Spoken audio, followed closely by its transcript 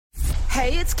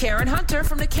Hey, it's Karen Hunter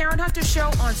from The Karen Hunter Show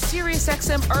on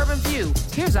SiriusXM Urban View.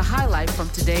 Here's a highlight from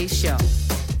today's show.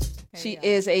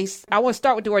 I want to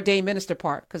start with the ordained minister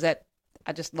part because I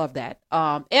just love that.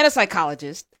 And a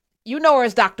psychologist. You know her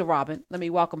as Dr. Robin. Let me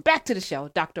welcome back to the show,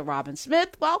 Dr. Robin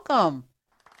Smith. Welcome.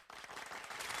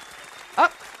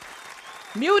 Up.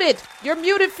 Muted. You're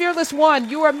muted, Fearless One.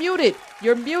 You are muted.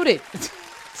 You're muted.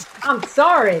 I'm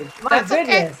sorry. My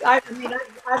goodness. Okay.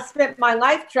 I spent my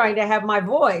life trying to have my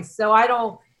voice. So I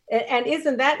don't, and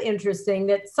isn't that interesting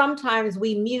that sometimes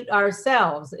we mute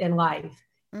ourselves in life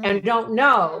and don't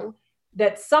know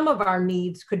that some of our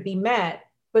needs could be met,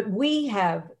 but we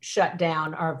have shut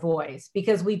down our voice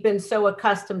because we've been so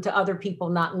accustomed to other people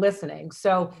not listening.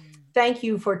 So thank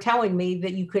you for telling me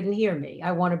that you couldn't hear me.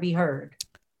 I want to be heard.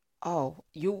 Oh,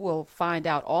 you will find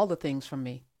out all the things from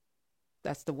me.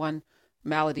 That's the one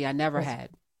malady I never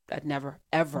had. I never,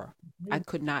 ever. I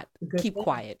could not keep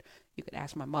quiet. You could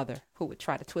ask my mother, who would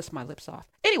try to twist my lips off.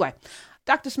 Anyway,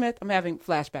 Dr. Smith, I'm having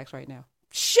flashbacks right now.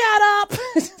 Shut up.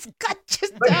 Cut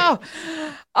just down.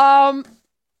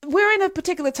 We're in a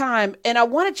particular time, and I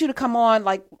wanted you to come on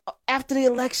like after the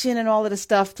election and all of this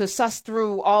stuff to suss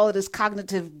through all of this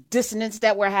cognitive dissonance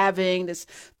that we're having,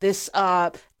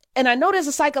 and I know there's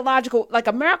a psychological, like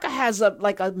America has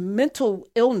a mental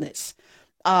illness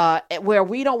where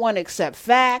we don't want to accept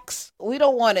facts. We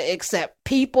don't want to accept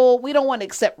people. We don't want to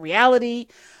accept reality.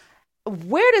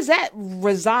 Where does that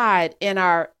reside in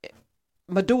our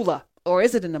medulla? Or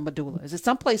is it in the medulla? Is it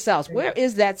someplace else? Where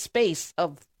is that space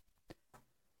of?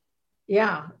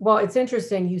 Yeah, well, it's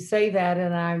interesting you say that,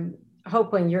 and I'm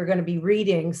hoping you're going to be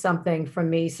reading something from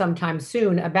me sometime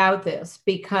soon about this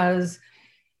because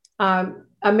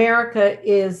America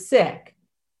is sick.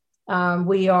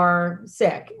 We are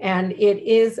sick, and it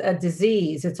is a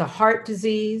disease. It's a heart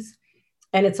disease,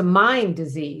 and it's a mind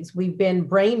disease. We've been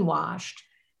brainwashed,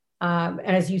 and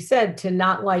as you said, to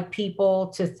not like people,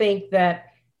 to think that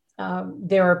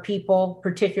there are people,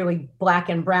 particularly Black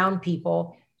and brown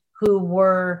people, who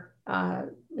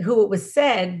it was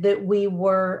said that we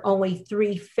were only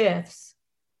 3/5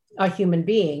 a human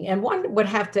being. And one would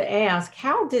have to ask,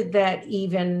 how did that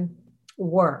even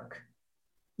work?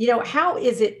 How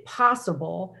is it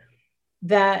possible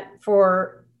that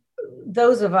for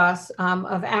those of us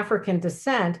of African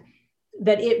descent,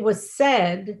 that it was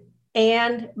said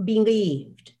and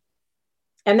believed?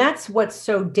 And that's what's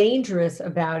so dangerous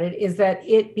about it, is that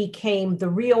it became the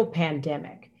real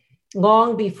pandemic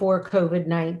long before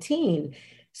COVID-19.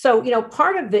 So,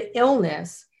 part of the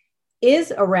illness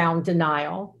is around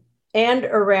denial and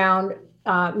around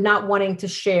not wanting to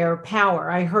share power.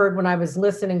 I heard when I was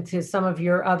listening to some of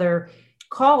your other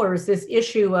callers, this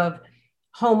issue of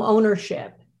home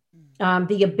ownership,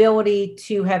 the ability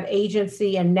to have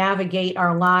agency and navigate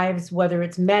our lives, whether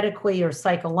it's medically or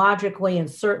psychologically, and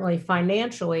certainly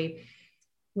financially.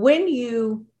 When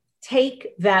you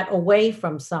take that away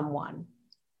from someone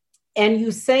and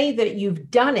you say that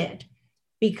you've done it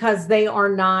because they are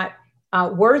not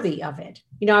worthy of it.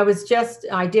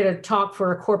 I did a talk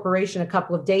for a corporation a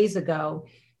couple of days ago.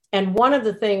 And one of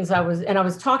the things I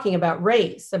was talking about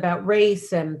race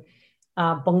and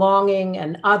belonging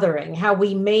and othering, how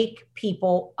we make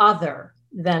people other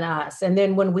than us. And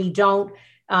then when we don't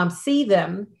see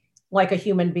them like a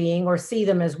human being or see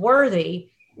them as worthy,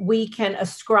 we can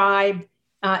ascribe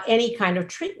any kind of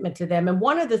treatment to them. And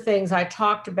one of the things I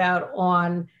talked about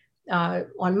on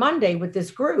Monday with this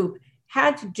group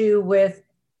had to do with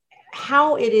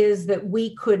how it is that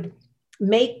we could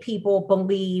make people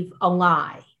believe a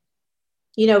lie.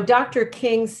 Dr.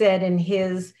 King said in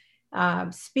his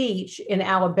speech in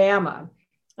Alabama,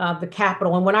 the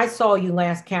Capitol, and when I saw you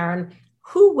last, Karen,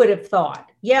 who would have thought?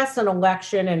 Yes, an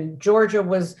election, and Georgia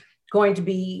was going to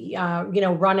be,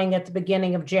 running at the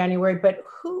beginning of January, but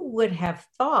who would have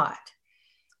thought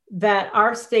that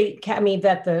our state,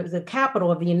 that the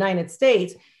capital of the United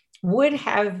States would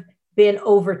have been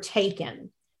overtaken?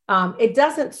 It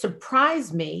doesn't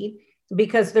surprise me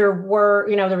because there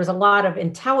was a lot of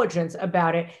intelligence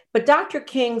about it. But Dr.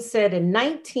 King said in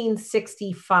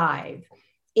 1965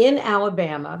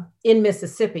 in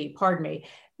Mississippi,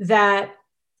 that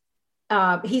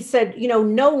he said,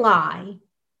 no lie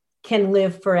can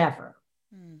live forever.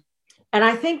 And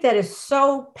I think that is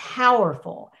so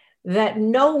powerful, that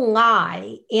no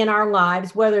lie in our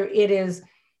lives, whether it is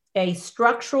a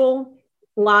structural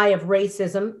lie of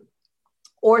racism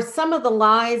or some of the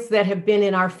lies that have been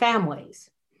in our families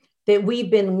that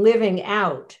we've been living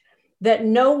out, that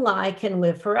no lie can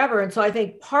live forever. And so I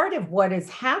think part of what is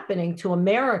happening to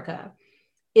America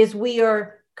is we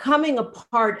are coming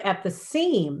apart at the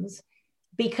seams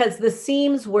because the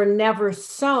seams were never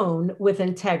sewn with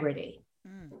integrity.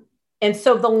 And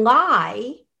so the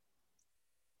lie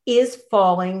is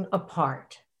falling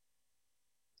apart.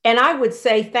 And I would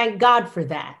say, thank God for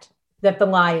that the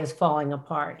lie is falling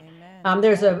apart.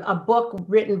 There's a book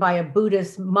written by a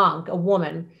Buddhist monk, a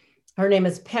woman. Her name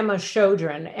is Pema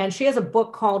Chodron, and she has a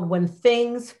book called When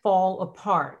Things Fall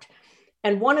Apart.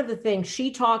 And one of the things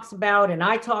she talks about, and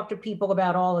I talk to people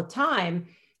about all the time,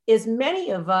 is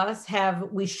many of us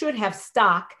we should have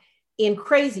stock in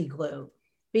crazy glue,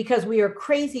 because we are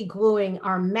crazy gluing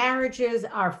our marriages,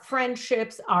 our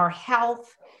friendships, our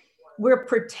health. We're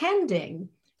pretending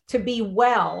to be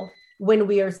well when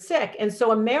we are sick. And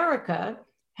so America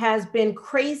has been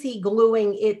crazy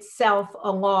gluing itself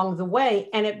along the way.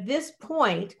 And at this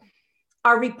point,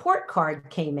 our report card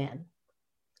came in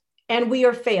and we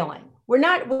are failing. We're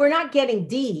not getting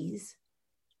D's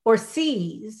or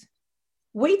C's.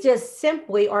 We just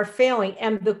simply are failing.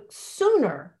 And the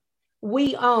sooner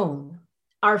we own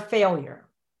our failure,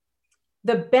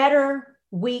 the better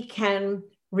we can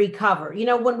recover. You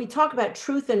know, when we talk about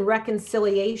truth and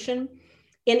reconciliation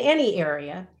in any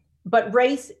area, but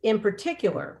race in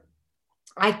particular,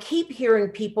 I keep hearing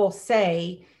people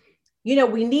say, you know,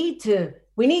 we need to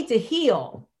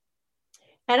heal.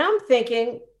 And I'm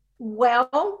thinking,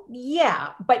 well, yeah,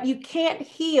 but you can't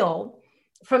heal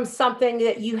from something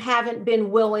that you haven't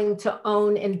been willing to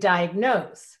own and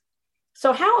diagnose.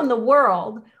 So how in the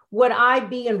world would I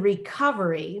be in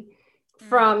recovery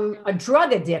from a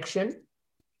drug addiction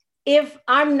if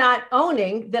I'm not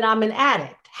owning that I'm an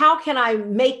addict? How can I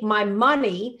make my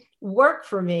money work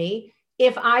for me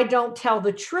if I don't tell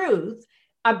the truth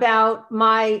about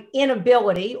my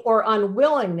inability or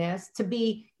unwillingness to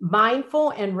be mindful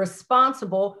and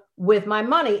responsible with my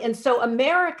money? And so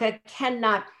America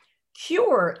cannot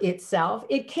cure itself.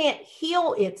 It can't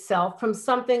heal itself from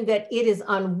something that it is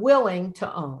unwilling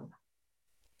to own.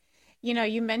 You know,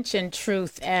 you mentioned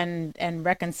truth and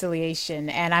reconciliation,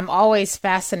 and I'm always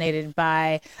fascinated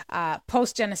by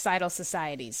post-genocidal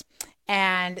societies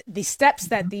and the steps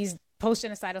that these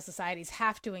post-genocidal societies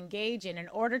have to engage in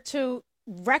order to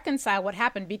reconcile what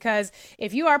happened. Because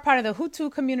if you are part of the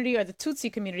Hutu community or the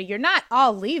Tutsi community, you're not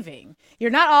all leaving. You're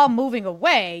not all moving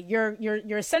away. You're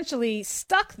essentially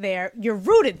stuck there. You're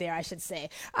rooted there, I should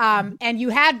say. And you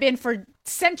had been for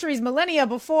centuries, millennia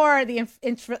before the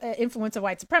influence of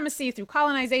white supremacy through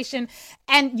colonization.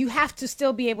 And you have to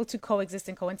still be able to coexist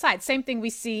and coincide. Same thing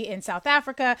we see in South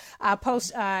Africa,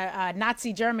 post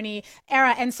Nazi Germany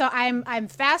era. And so I'm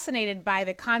fascinated by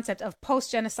the concept of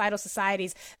post-genocidal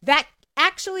societies that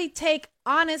actually take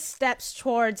honest steps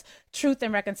towards truth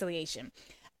and reconciliation.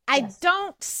 I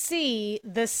don't see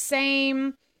the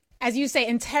same, as you say,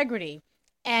 integrity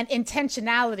and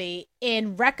intentionality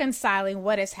in reconciling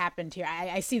what has happened here.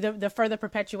 I see the further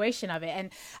perpetuation of it.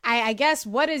 And I guess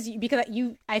because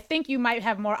I think you might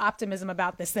have more optimism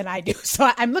about this than I do. So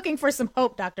I'm looking for some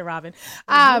hope, Dr. Robin.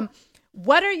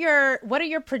 What are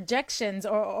your projections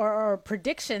or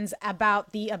predictions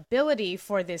about the ability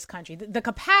for this country, the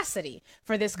capacity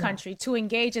for this country to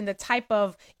engage in the type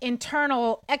of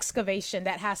internal excavation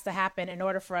that has to happen in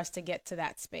order for us to get to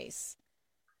that space?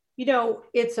 You know,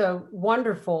 it's a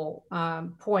wonderful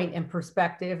point and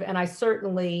perspective, and I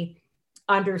certainly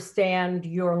understand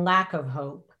your lack of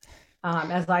hope.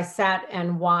 As I sat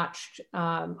and watched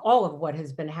all of what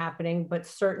has been happening, but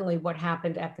certainly what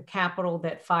happened at the Capitol,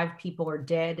 that 5 people are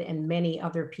dead and many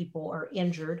other people are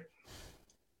injured.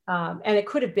 And it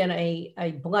could have been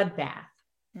a bloodbath,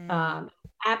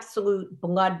 absolute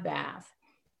bloodbath.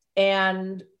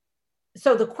 And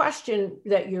so the question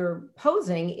that you're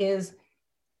posing is,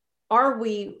 are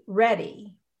we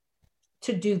ready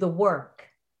to do the work?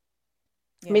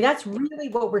 I mean, that's really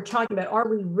what we're talking about. Are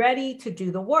we ready to do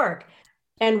the work?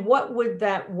 And what would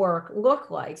that work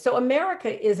look like? So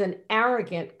America is an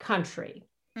arrogant country.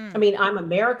 I mean, I'm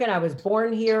American. I was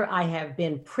born here. I have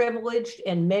been privileged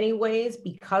in many ways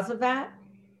because of that.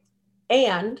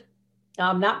 And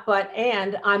I'm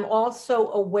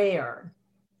also aware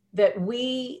that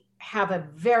we have a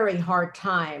very hard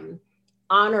time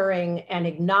honoring and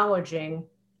acknowledging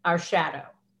our shadow.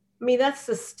 I mean, that's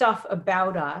the stuff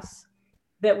about us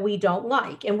that we don't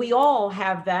like. And we all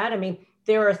have that. I mean,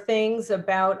 there are things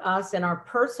about us in our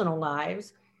personal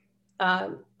lives,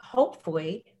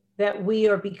 hopefully, that we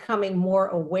are becoming more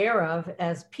aware of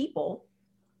as people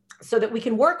so that we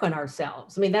can work on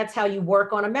ourselves. I mean, that's how you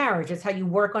work on a marriage. It's how you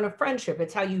work on a friendship.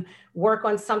 It's how you work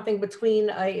on something between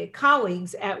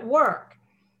colleagues at work.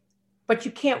 But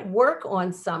you can't work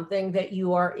on something that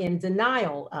you are in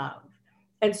denial of.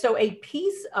 And so a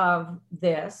piece of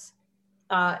this,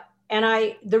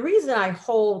 the reason I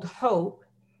hold hope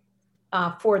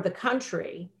for the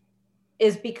country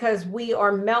is because we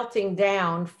are melting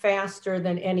down faster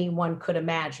than anyone could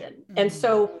imagine. Mm-hmm. And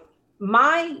so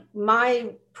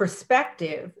my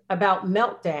perspective about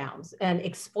meltdowns and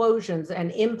explosions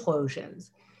and implosions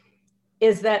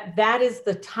is that is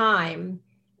the time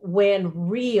when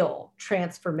real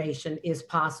transformation is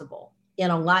possible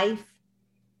in a life,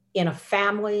 in a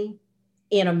family,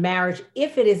 in a marriage.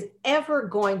 If it is ever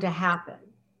going to happen,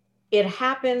 it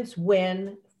happens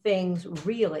when things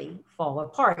really fall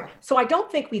apart. So I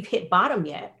don't think we've hit bottom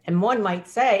yet. And one might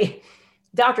say,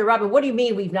 Dr. Robin, what do you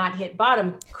mean we've not hit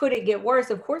bottom? Could it get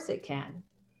worse? Of course it can.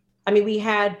 I mean, we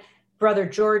had Brother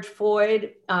George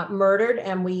Floyd murdered,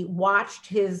 and we watched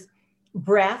his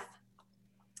breath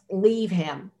leave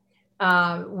him.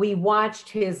 We watched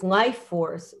his life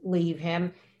force leave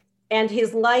him, and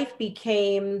his life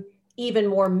became even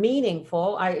more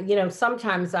meaningful.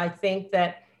 Sometimes I think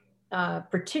that,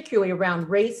 particularly around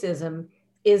racism,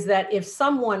 is that if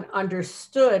someone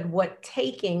understood what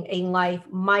taking a life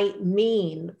might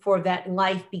mean for that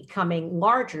life becoming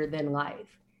larger than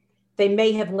life, they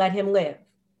may have let him live.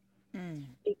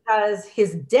 Because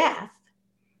his death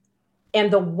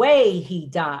and the way he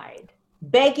died,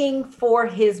 begging for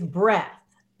his breath,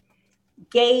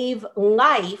 gave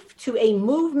life to a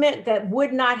movement that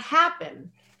would not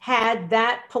happen had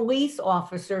that police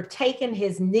officer taken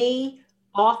his knee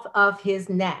off of his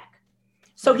neck.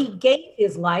 So he gave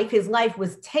his life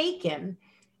was taken,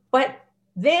 but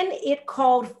then it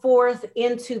called forth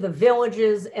into the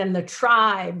villages and the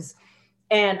tribes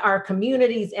and our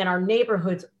communities and our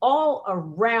neighborhoods all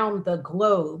around the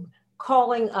globe,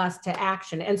 calling us to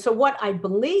action. And so what I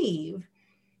believe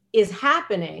is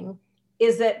happening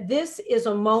is that this is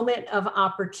a moment of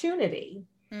opportunity.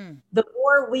 The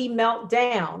more we melt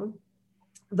down,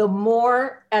 the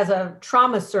more, as a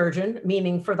trauma surgeon,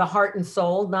 meaning for the heart and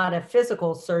soul, not a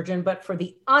physical surgeon, but for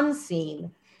the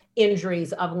unseen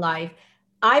injuries of life,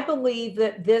 I believe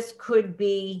that this could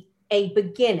be a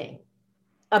beginning,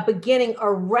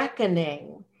 a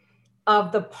reckoning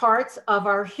of the parts of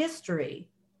our history,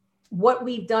 what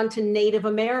we've done to Native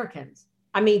Americans.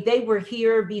 I mean, they were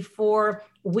here before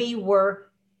we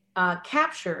were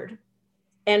captured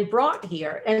and brought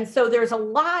here. And so there's a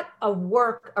lot of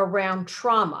work around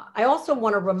trauma. I also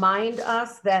want to remind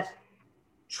us that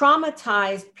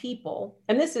traumatized people,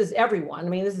 and this is everyone, I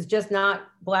mean, this is just not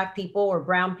Black people or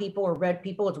brown people or red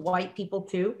people, it's white people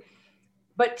too,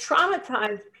 but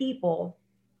traumatized people,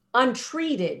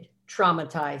 untreated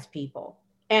traumatized people,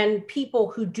 and people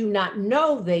who do not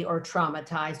know they are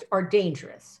traumatized are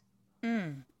dangerous.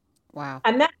 Wow.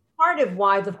 And that's part of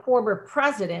why the former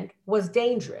president was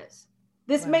dangerous.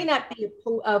 This may not be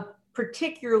a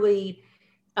particularly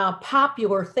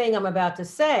popular thing I'm about to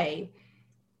say,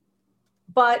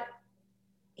 but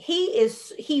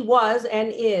he was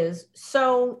and is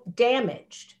so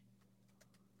damaged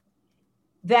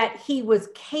that he was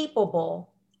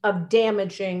capable of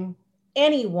damaging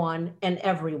anyone and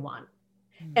everyone.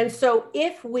 And so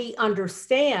if we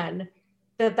understand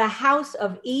that the house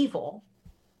of evil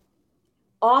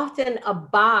often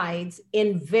abides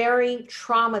in very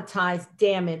traumatized,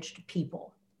 damaged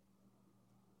people.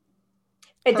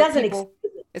 It doesn't.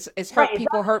 It's hurt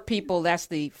people, hurt people. That's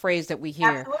the phrase that we hear.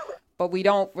 Absolutely. But we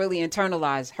don't really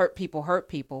internalize hurt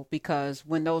people, because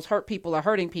when those hurt people are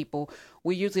hurting people,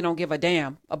 we usually don't give a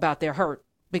damn about their hurt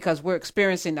because we're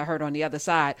experiencing the hurt on the other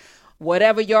side.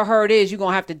 Whatever your hurt is, you're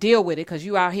going to have to deal with it because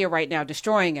you out here right now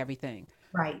destroying everything.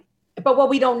 Right. But what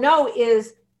we don't know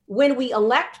is when we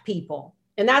elect people,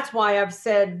 and that's why I've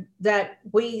said that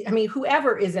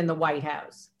whoever is in the White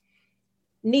House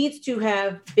needs to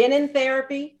have been in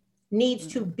therapy, needs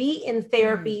to be in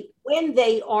therapy when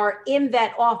they are in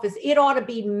that office. It ought to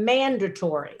be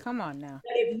mandatory. Come on now.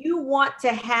 But if you want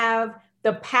to have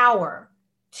the power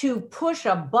to push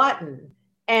a button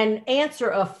and answer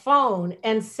a phone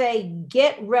and say,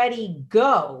 get ready,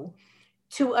 go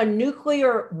to a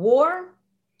nuclear war,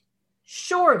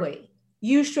 surely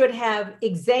you should have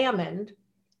examined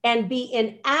and be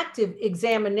in active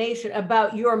examination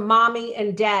about your mommy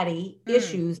and daddy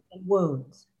issues and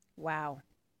wounds. Wow.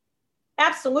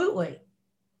 Absolutely.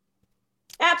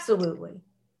 Absolutely.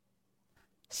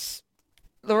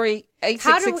 Lori,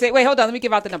 866, wait, hold on. Let me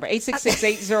give out the number,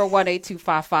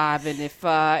 866-801-8255. And if,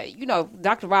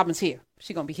 Dr. Robin's here.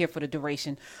 She's going to be here for the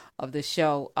duration of the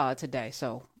show today.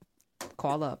 So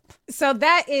call up. So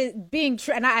that is being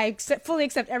true. And I fully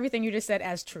accept everything you just said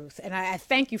as truth. And I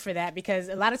thank you for that, because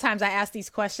a lot of times I ask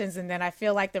these questions and then I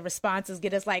feel like the responses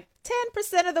get us like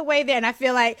 10% of the way there. And I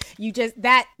feel like you just,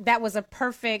 that was a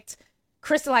perfect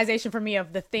crystallization for me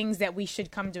of the things that we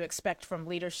should come to expect from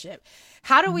leadership.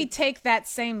 How do we take that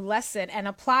same lesson and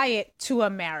apply it to a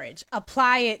marriage,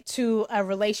 apply it to a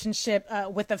relationship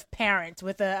with a parent,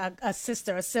 with a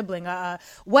sister, a sibling,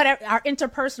 whatever, our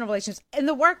interpersonal relations in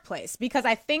the workplace? Because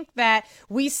I think that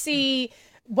we see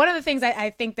one of the things I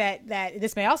think that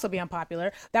this may also be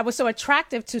unpopular, that was so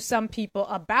attractive to some people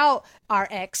about our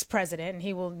ex-president, and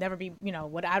he will never be,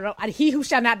 he who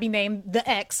shall not be named the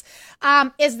ex,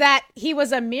 is that he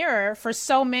was a mirror for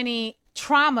so many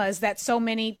traumas that so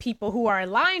many people who are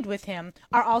aligned with him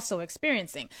are also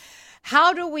experiencing.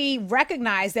 How do we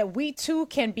recognize that we too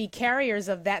can be carriers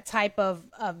of that type of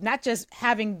not just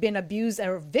having been abused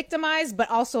or victimized, but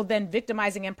also then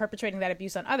victimizing and perpetrating that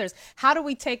abuse on others? How do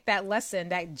we take that lesson,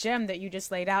 that gem that you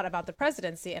just laid out about the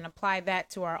presidency, and apply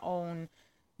that to our own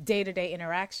day-to-day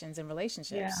interactions and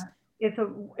relationships? Yeah,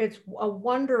 it's a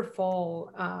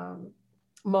wonderful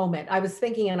moment. I was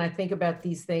thinking, and I think about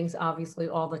these things obviously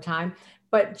all the time,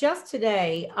 but just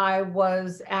today I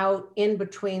was out in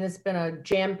between. It's been a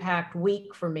jam-packed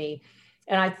week for me.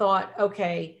 And I thought,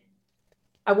 okay,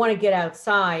 I want to get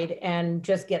outside and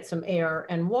just get some air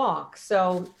and walk.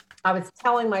 So I was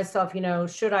telling myself,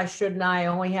 should I, shouldn't I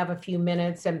only have a few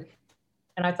minutes? And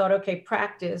I thought, okay,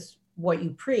 practice what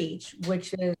you preach,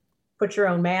 which is put your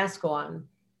own mask on,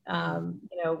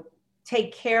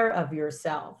 take care of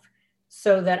yourself,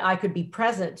 so that I could be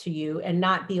present to you and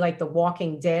not be like the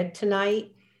Walking Dead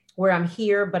tonight, where I'm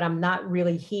here, but I'm not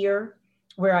really here,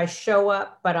 where I show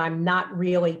up, but I'm not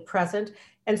really present.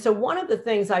 And so one of the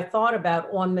things I thought about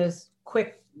on this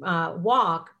quick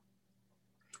walk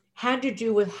had to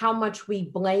do with how much we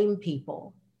blame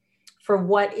people for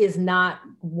what is not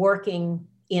working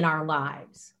in our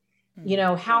lives.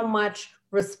 How much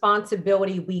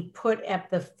responsibility we put at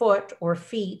the foot or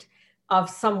feet of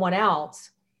someone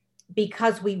else,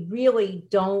 because we really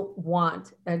don't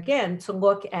want, again, to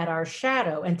look at our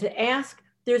shadow and to ask.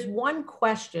 There's one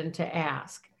question to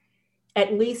ask,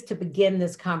 at least to begin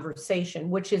this conversation,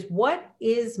 which is, what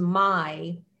is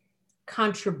my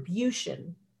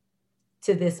contribution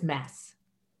to this mess?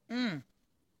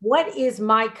 What is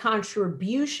my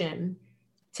contribution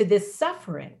to this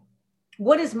suffering?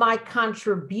 What is my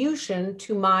contribution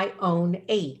to my own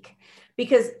ache?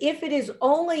 Because if it is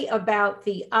only about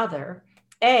the other,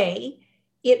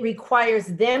 it requires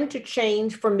them to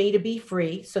change for me to be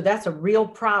free. So that's a real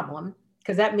problem,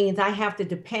 because that means I have to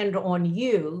depend on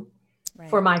you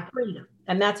for my freedom.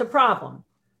 And that's a problem.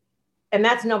 And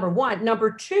that's number one. Number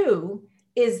two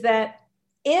is that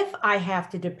if I have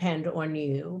to depend on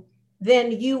you,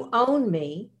 then you own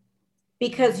me,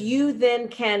 because you then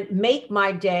can make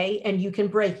my day and you can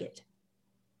break it.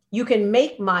 You can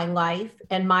make my life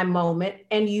and my moment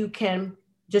and you can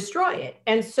destroy it.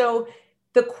 And so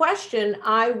the question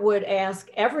I would ask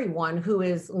everyone who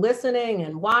is listening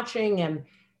and watching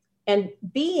and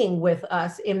being with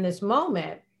us in this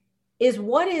moment is,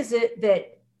 what is it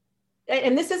that,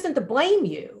 and this isn't to blame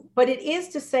you, but it is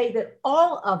to say that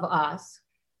all of us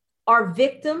are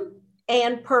victim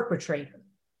and perpetrator.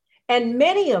 And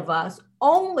many of us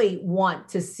only want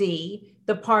to see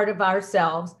the part of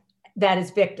ourselves that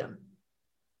is victim.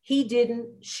 He didn't,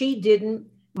 she didn't,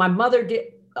 my mother did.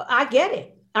 I get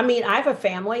it. I mean, I have a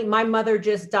family. My mother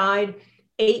just died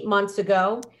 8 months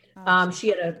ago. She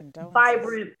had a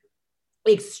vibrant,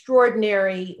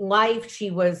 extraordinary life.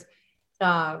 She was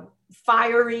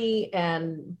fiery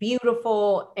and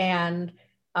beautiful, and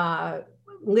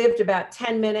lived about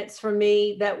 10 minutes from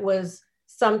me. That was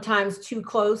sometimes too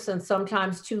close and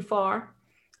sometimes too far.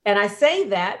 And I say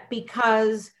that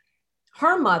because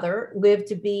her mother lived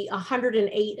to be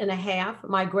 108 and a half,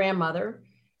 my grandmother.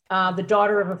 The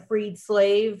daughter of a freed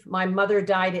slave. My mother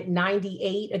died at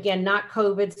 98. Again, not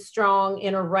COVID, strong,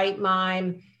 in her right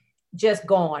mind, just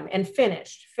gone and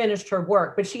finished her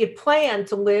work. But she had planned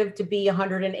to live to be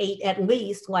 108 at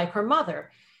least, like her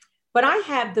mother. But I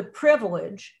had the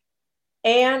privilege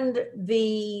and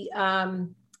the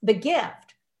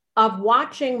gift of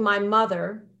watching my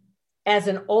mother as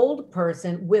an old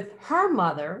person with her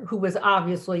mother, who was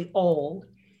obviously old,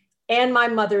 and my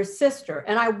mother's sister.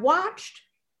 And I watched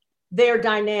their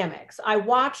dynamics. I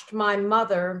watched my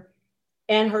mother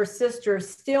and her sister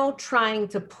still trying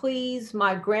to please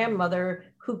my grandmother,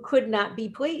 who could not be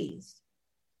pleased.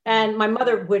 And my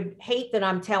mother would hate that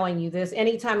I'm telling you this.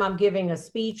 Anytime I'm giving a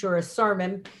speech or a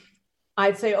sermon,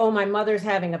 I'd say, oh, my mother's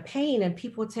having a pain. And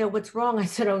people would say, what's wrong? I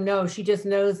said, oh, no, she just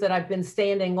knows that I've been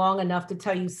standing long enough to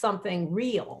tell you something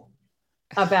real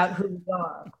about who we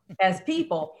are as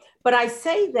people. But I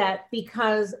say that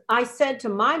because I said to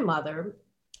my mother,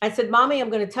 I said, Mommy,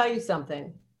 I'm going to tell you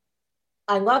something.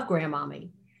 I love Grandmommy.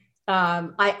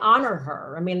 I honor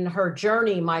her. I mean, her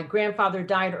journey, my grandfather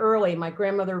died early. My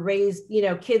grandmother raised,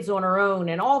 kids on her own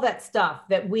and all that stuff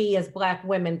that we as Black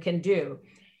women can do.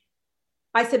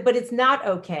 I said, but it's not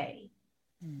okay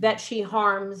that she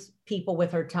harms people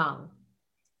with her tongue.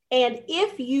 And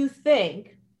if you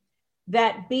think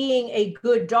that being a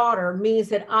good daughter means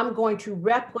that I'm going to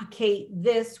replicate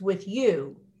this with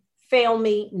you, fail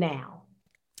me now.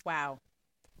 Wow.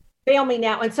 Fail me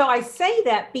now. And so I say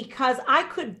that because I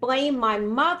could blame my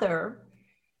mother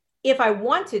if I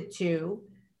wanted to,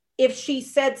 if she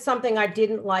said something I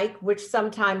didn't like, which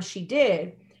sometimes she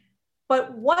did.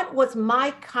 But what was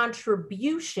my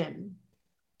contribution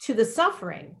to the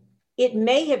suffering? It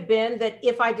may have been that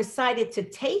if I decided to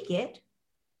take it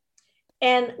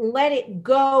and let it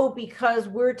go because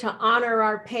we're to honor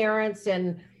our parents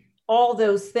and all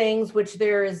those things, which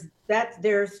there's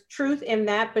truth in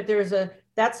that, but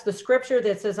that's the scripture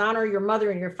that says, honor your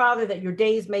mother and your father, that your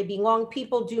days may be long.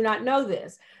 People do not know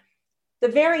this. The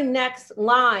very next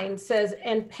line says,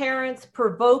 and parents,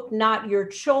 provoke not your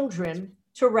children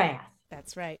to wrath.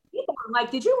 That's right. People are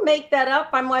like, did you make that up?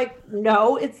 I'm like,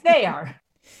 no, it's there.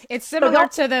 It's similar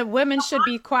to the women should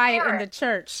be quiet in the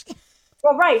church.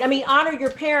 Well, right. I mean, honor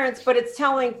your parents, but it's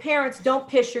telling parents, don't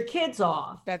piss your kids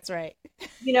off. That's right.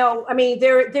 I mean,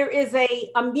 there is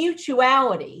a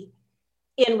mutuality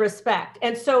in respect.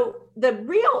 And so the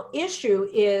real issue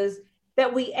is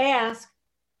that we ask,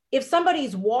 if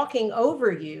somebody's walking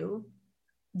over you,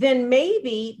 then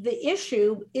maybe the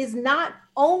issue is not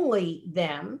only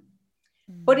them,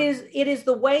 but it is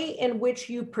the way in which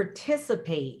you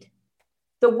participate,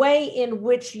 the way in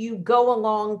which you go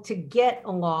along to get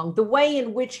along, the way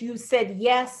in which you said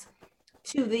yes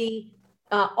to the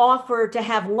offer to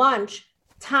have lunch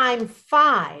time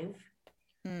 5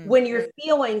 when your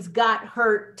feelings got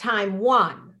hurt time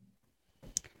 1.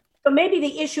 So maybe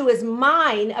the issue is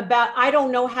mine about, I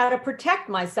don't know how to protect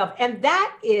myself. And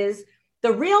that is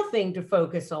the real thing to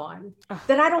focus on,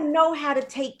 that I don't know how to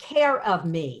take care of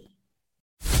me.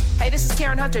 Hey, this is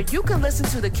Karen Hunter. You can listen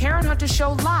to The Karen Hunter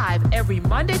Show live every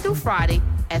Monday through Friday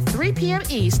at 3 p.m.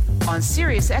 East on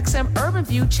SiriusXM Urban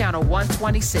View Channel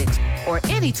 126 or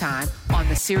anytime on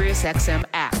the SiriusXM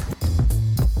app.